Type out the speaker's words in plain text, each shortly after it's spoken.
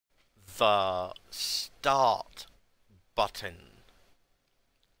the start button.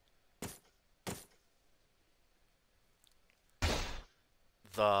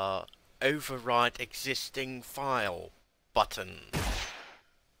 The overwrite existing file button.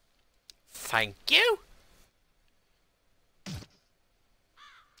 Thank you.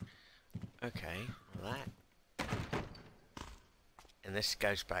 Okay, well that. And this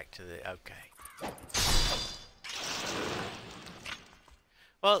goes back to the, okay.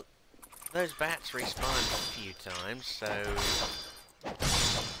 Well, those bats respawned a few times, so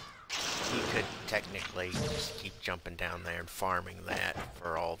you could technically just keep jumping down there and farming that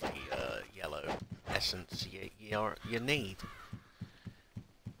for all the yellow essence you need.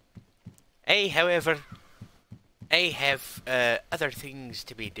 However, I have other things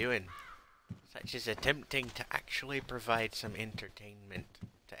to be doing, such as attempting to actually provide some entertainment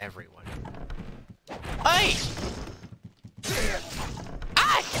to everyone. Hey!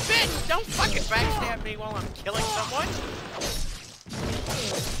 Ah, bitch! Don't fucking backstab me while I'm killing someone!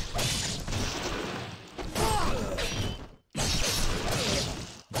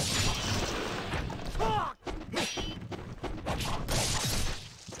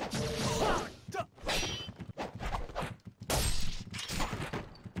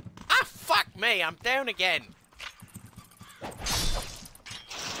 Ah, fuck me! I'm down again!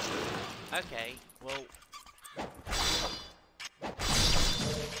 Okay, well...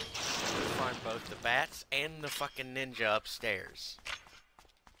 Find both the bats and the fucking ninja upstairs.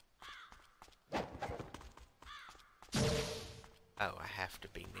 Oh, I have to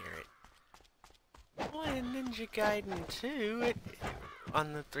be near it. Well, in Ninja Gaiden 2,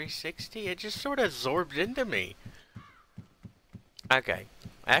 on the 360, it just sort of absorbed into me. Okay,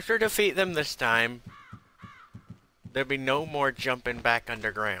 after I defeat them this time, there'll be no more jumping back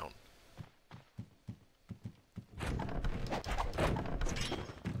underground.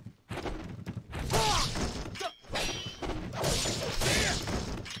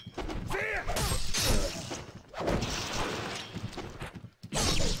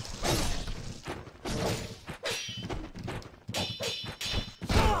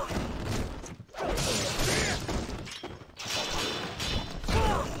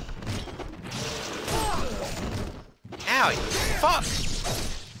 Ow, fuck!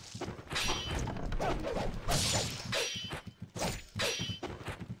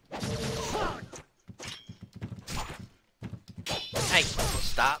 Hey,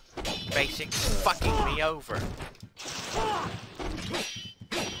 stop basic fucking me over.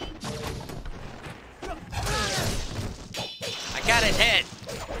 I got his head!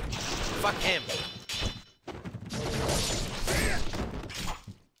 Fuck him.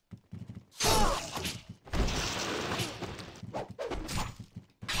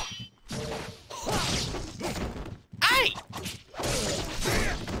 Hey!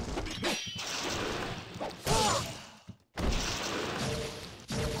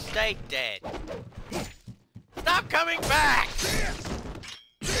 Stay dead. Stop coming back!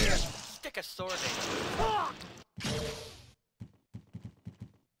 Stick a sword in.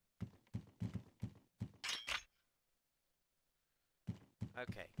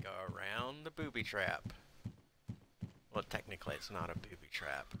 Okay, go around the booby trap. Well, technically it's not a booby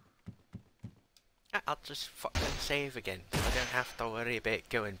trap. I'll just fucking save again. I don't have to worry about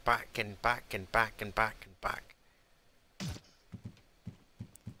going back and back and back and back and back.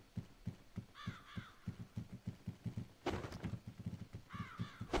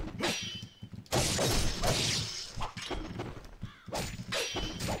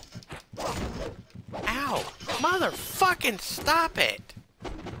 Ow! Motherfucking stop it!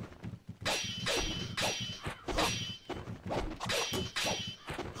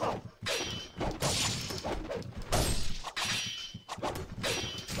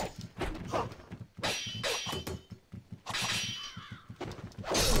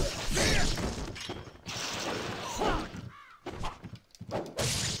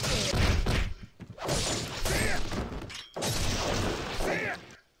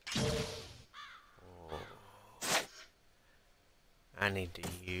 I need to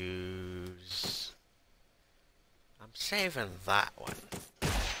use... I'm saving that one.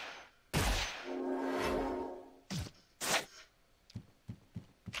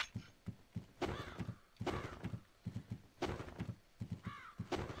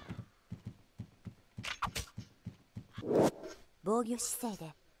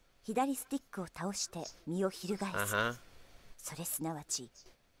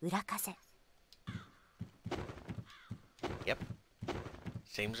 Yep.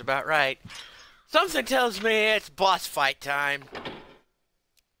 Seems about right. Something tells me it's boss fight time.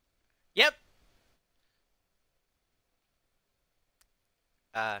 Yep.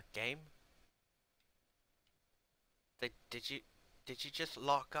 Game? Did you just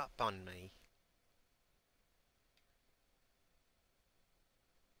lock up on me?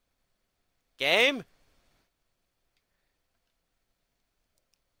 Game?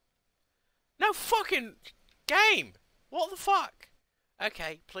 No fucking game! What the fuck?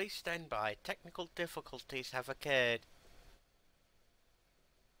 Okay, please stand by. Technical difficulties have occurred.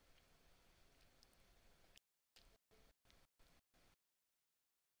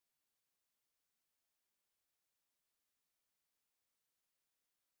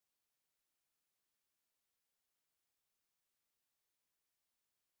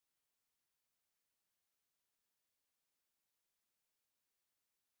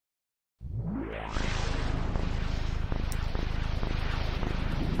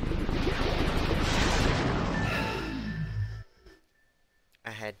 I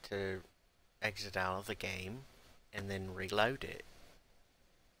had to exit out of the game and then reload it.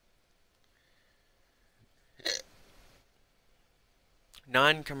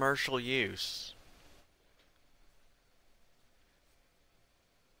 Non-commercial use.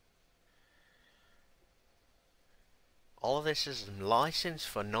 All of this is licensed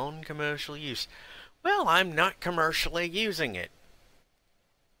for non-commercial use. Well, I'm not commercially using it.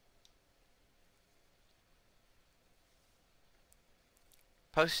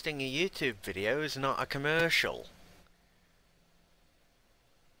 Posting a YouTube video is not a commercial.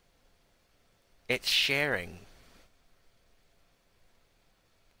 It's sharing.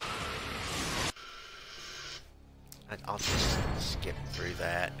 I'll just skip through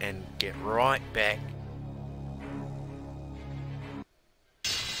that and get right back.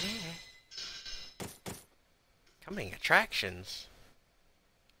 Coming attractions?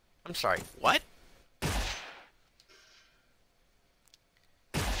 I'm sorry, what?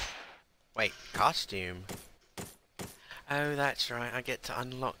 Wait, costume? Oh, that's right, I get to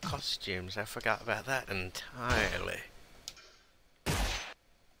unlock costumes. I forgot about that entirely.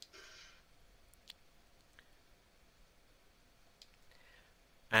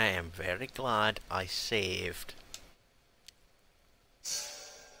 I am very glad I saved.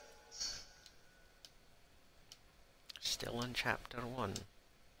 Still on chapter 1.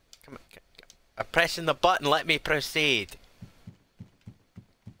 Come on, I'm pressing the button, let me proceed.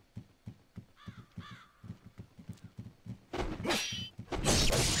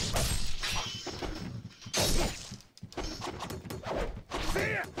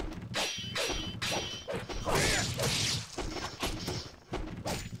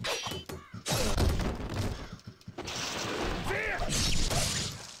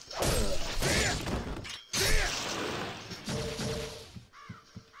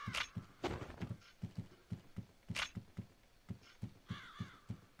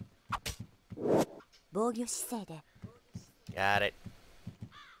 Got it.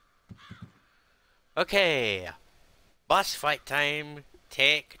 Okay. Boss fight time.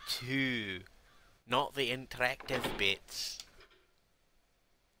 Take 2. Not the interactive bits.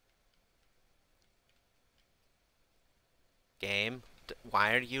 Game,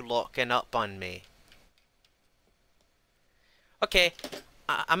 why are you locking up on me? Okay,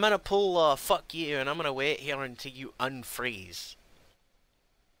 I'm gonna pull fuck you and I'm gonna wait here until you unfreeze.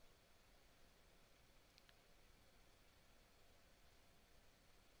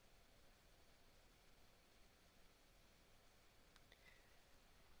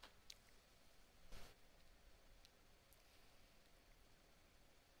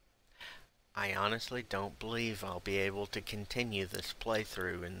 I honestly don't believe I'll be able to continue this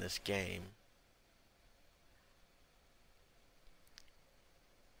playthrough in this game.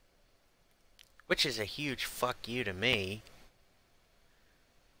 Which is a huge fuck you to me.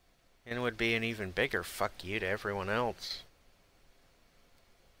 And would be an even bigger fuck you to everyone else.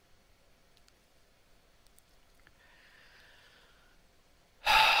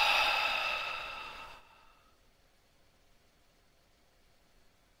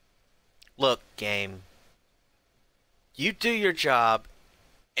 Look, game. You do your job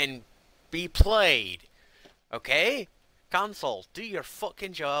and be played. Okay? Console, do your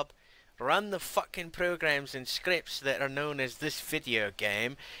fucking job. Run the fucking programs and scripts that are known as this video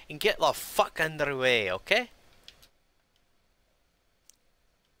game and get the fuck underway, okay?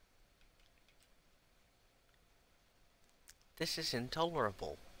 This is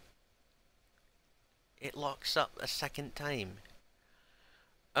intolerable. It locks up a second time.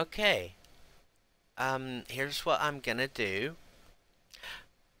 Okay. Here's what I'm gonna do.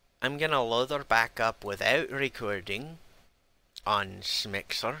 I'm gonna load her back up without recording on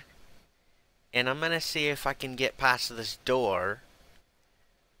Smixer. And I'm gonna see if I can get past this door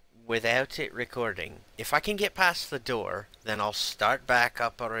without it recording. If I can get past the door, then I'll start back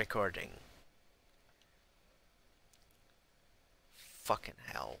up a recording. Fucking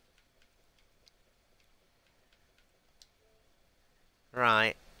hell.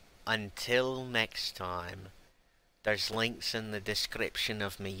 Right. Until next time, there's links in the description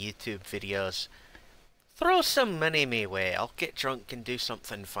of my YouTube videos. Throw some money my way. I'll get drunk and do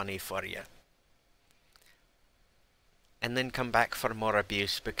something funny for you. And then come back for more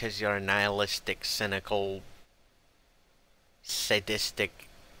abuse because you're a nihilistic, cynical, sadistic,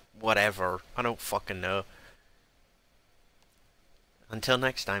 whatever. I don't fucking know. Until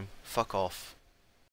next time, fuck off.